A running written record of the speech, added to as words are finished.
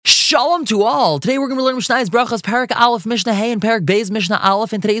Shalom to all. Today we're going to learn Mishnah's Berachos, Parak Aleph, Mishnah Hey, and Parak Beis, Mishnah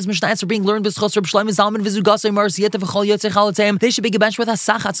Aleph. And today's Mishnahs are being learned B'schos Reb Shlomo Zalman V'zugasei Mars Yeta V'chol Yotzei Chalateim. They should be gebenched with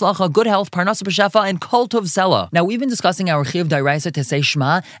Asach Hatzlacha, good health, Parnasa B'Shefa, and Kol Tov Sela. Now we've been discussing our Chiyuv D'Oraisa to say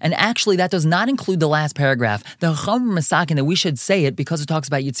Shema, and actually that does not include the last paragraph. The Chacham Masakin that we should say it because it talks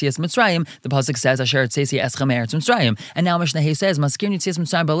about Yitzias Mitzrayim. The pasuk says Asher Tzesi Eschem Eretz Mitzrayim, and now Mishnah Hey says Maskir Yitzias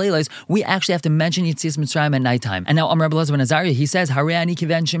Mitzrayim B'Leilos. We actually have to mention Yitzias Mitzrayim at nighttime. And now Amar Rebbe Elazar ben Azariah, he says Harei Ani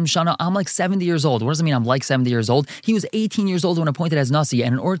Kiven Shim Shana. I'm like 70 years old. What does it mean I'm like 70 years old? He was 18 years old when appointed as Nasi,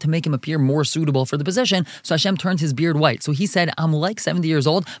 and in order to make him appear more suitable for the position, so Hashem turned his beard white. So he said, I'm like 70 years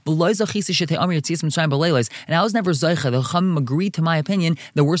old, and I was never Zaycha. The Chacham agreed to my opinion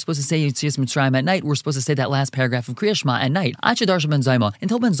that we're supposed to say Yitzias Mitzrayim at night. We're supposed to say that last paragraph of Kriya Shema at night. Until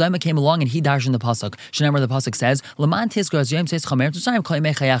Ben Zayma came along and he darshan the pasuk. Shenamar, the pasuk says,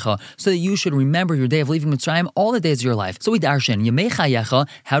 so that you should remember your day of leaving Mitzrayim all the days of your life. So we darshan Yamechayecha.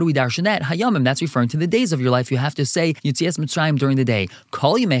 How do we darshan that? Hayamim, that's referring to the days of your life. You have to say Yitzias Mitzrayim during the day.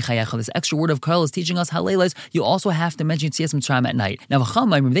 Kol Yamechayecha, this extra word of Kol is teaching us Halelas. You also have to mention Yitzias Mitzrayim at night. Now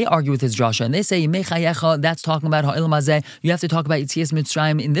Chachamim, they argue with his drasha and they say Yamechayecha, that's talking about Ha'olam Hazeh. You have to talk about Yitzias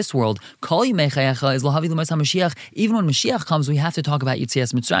Mitzrayim in this world. Kol Yamechayecha is Lahavi L'Mas HaMashiach. Even when Mashiach comes, we have to talk about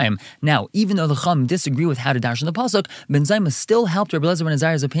Yitzias Mitzrayim. Now, even though the Chacham disagree with how to darshan the pasuk, Ben Zayma still helped Rebbe Elazar ben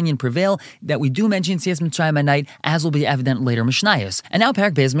Azariah's opinion prevail that we do mention Yitzias Mitzrayim at night, as will be evident later Mishnayos. And now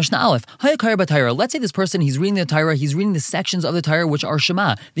Parak Beis, Mishnah Aleph. Let's say this person, he's reading the Torah, he's reading the sections of the Torah which are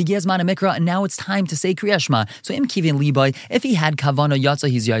Shema, V'giaz Mana Mikra, and now it's time to say Kriya Shema. So Im Kivin Libai, if he had Kavana Yatza,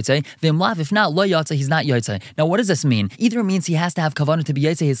 he's Yatzeh. V'im Lav, if not Lo Yatza, he's not Yatzeh. Now what does this mean? Either it means he has to have Kavana to be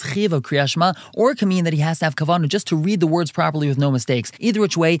Yatzeh, his Chiv of Kriya Shema, or it can mean that he has to have Kavana just to read the words properly with no mistakes. Either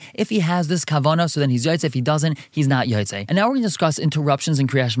which way, if he has this Kavana, so then he's Yatzeh. If he doesn't, he's not Yatzeh. And now we're going to discuss interruptions in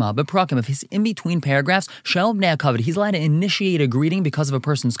Kriya Shema. But Prakim, if he's in between paragraphs, Shel Bnei HaKavod, he's allowed to initiate a greeting because of a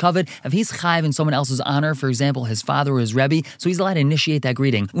person's kavod. If he's chayv in someone else's honor, for example, his father or his rebbe, so he's allowed to initiate that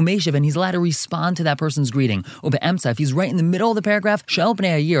greeting. Umeshiv, and he's allowed to respond to that person's greeting. Ube'emtza, if he's right in the middle of the paragraph, Shel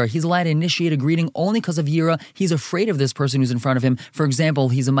Bnei HaYira, he's allowed to initiate a greeting only because of Yira. He's afraid of this person who's in front of him. For example,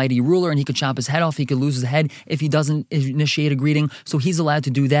 he's a mighty ruler and he could chop his head off, he could lose his head if he doesn't initiate a greeting. So he's allowed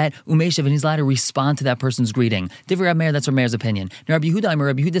to do that. Umeshiv, and he's allowed to respond to that person's greeting. Divrei Rab Meir, that's Rab Meir's opinion. Now Rabbi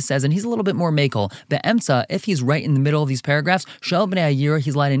Yehuda says, and he's a little bit more makel, Be'emtza, if he's right in the middle of these paragraphs, Shel Bnei HaYira,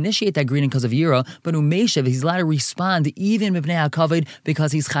 he's allowed to initiate that greeting because of Yira, but Umeshiv, he's allowed to respond even B'nei HaKavod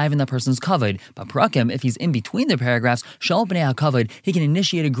because he's chayv in that person's kavod. But Prakim, if he's in between the paragraphs, Shel Bnei HaKavod, he can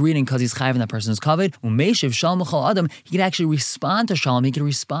initiate a greeting because he's chayv in that person's kavod. Umeshiv, Shalom L'chol Adam, he can actually respond to Shalom, he can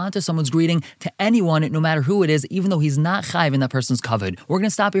respond to someone's greeting, to anyone, no matter who it is, even though he's not chayv in that person's kavod. We're going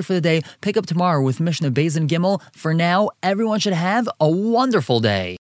to stop here for the day, pick up tomorrow with Mishnah Beis and Gimel. For now, everyone should have a wonderful day.